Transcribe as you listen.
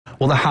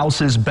Well, the House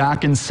is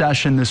back in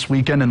session this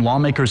weekend, and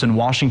lawmakers in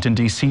Washington,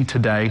 D.C.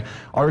 today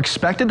are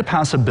expected to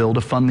pass a bill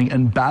to fund the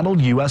embattled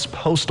U.S.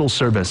 Postal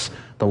Service.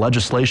 The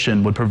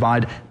legislation would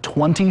provide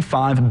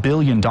 $25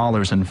 billion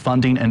in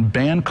funding and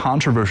ban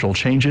controversial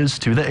changes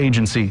to the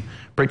agency.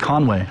 Britt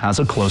Conway has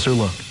a closer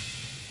look.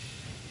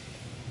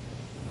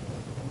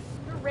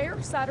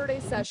 Saturday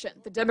session,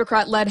 the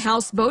Democrat-led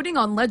House voting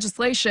on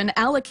legislation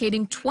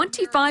allocating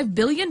 $25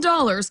 billion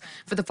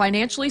for the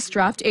financially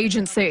strapped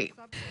agency.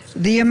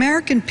 The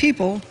American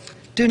people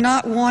do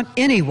not want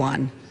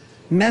anyone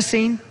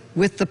messing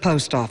with the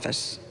post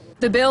office.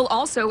 The bill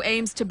also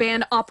aims to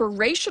ban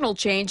operational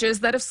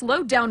changes that have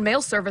slowed down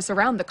mail service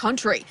around the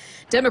country.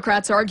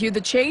 Democrats argue the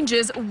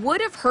changes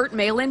would have hurt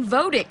mail-in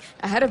voting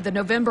ahead of the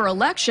November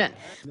election.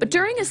 But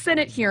during a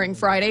Senate hearing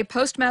Friday,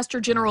 Postmaster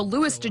General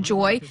Louis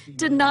DeJoy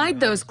denied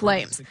those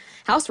claims.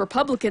 House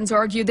Republicans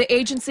argue the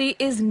agency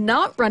is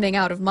not running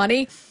out of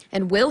money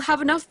and will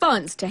have enough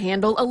funds to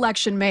handle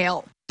election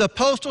mail. The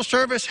Postal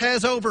Service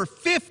has over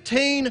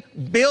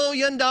 $15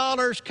 billion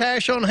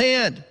cash on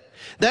hand.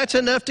 That's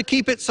enough to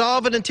keep it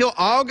solvent until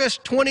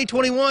August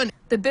 2021.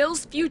 The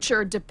bill's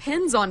future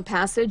depends on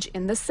passage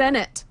in the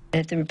Senate.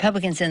 If the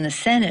Republicans in the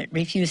Senate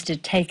refuse to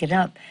take it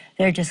up,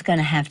 they're just going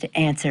to have to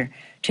answer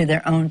to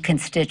their own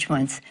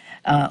constituents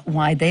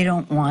why they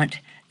don't want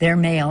their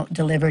mail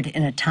delivered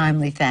in a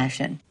timely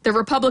fashion. The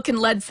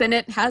Republican-led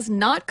Senate has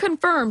not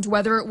confirmed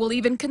whether it will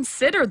even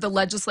consider the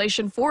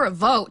legislation for a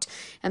vote,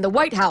 and the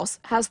White House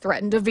has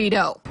threatened a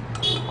veto.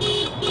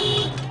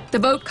 The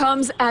vote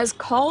comes as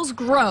calls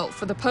grow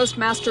for the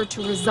postmaster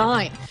to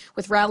resign,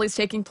 with rallies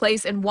taking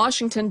place in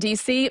Washington,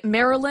 D.C.,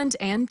 Maryland,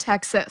 and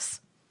Texas.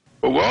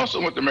 But we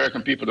also want the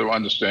American people to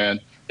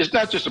understand it's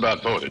not just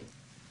about voting.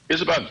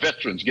 It's about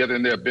veterans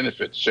getting their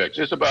benefits checks.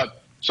 It's about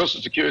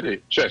Social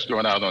Security checks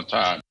going out on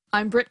time.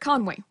 I'm Britt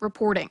Conway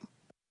reporting.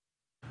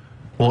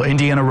 Well,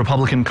 Indiana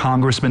Republican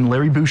Congressman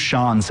Larry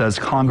Bucshon says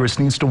Congress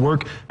needs to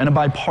work in a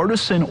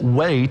bipartisan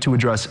way to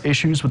address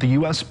issues with the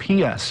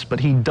USPS, but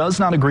he does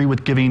not agree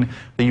with giving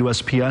the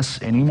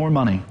USPS any more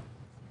money.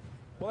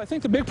 Well, I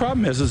think the big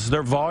problem is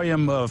their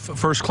volume of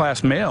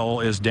first-class mail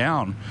is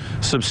down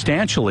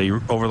substantially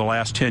over the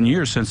last 10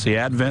 years since the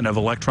advent of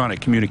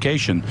electronic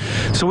communication.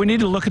 So we need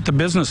to look at the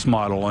business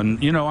model,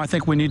 and, you know, I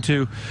think we need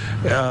to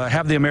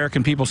have the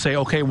American people say,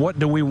 okay, what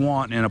do we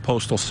want in a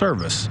postal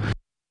service?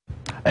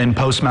 And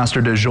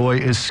Postmaster DeJoy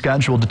is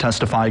scheduled to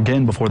testify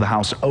again before the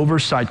House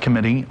Oversight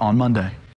Committee on Monday.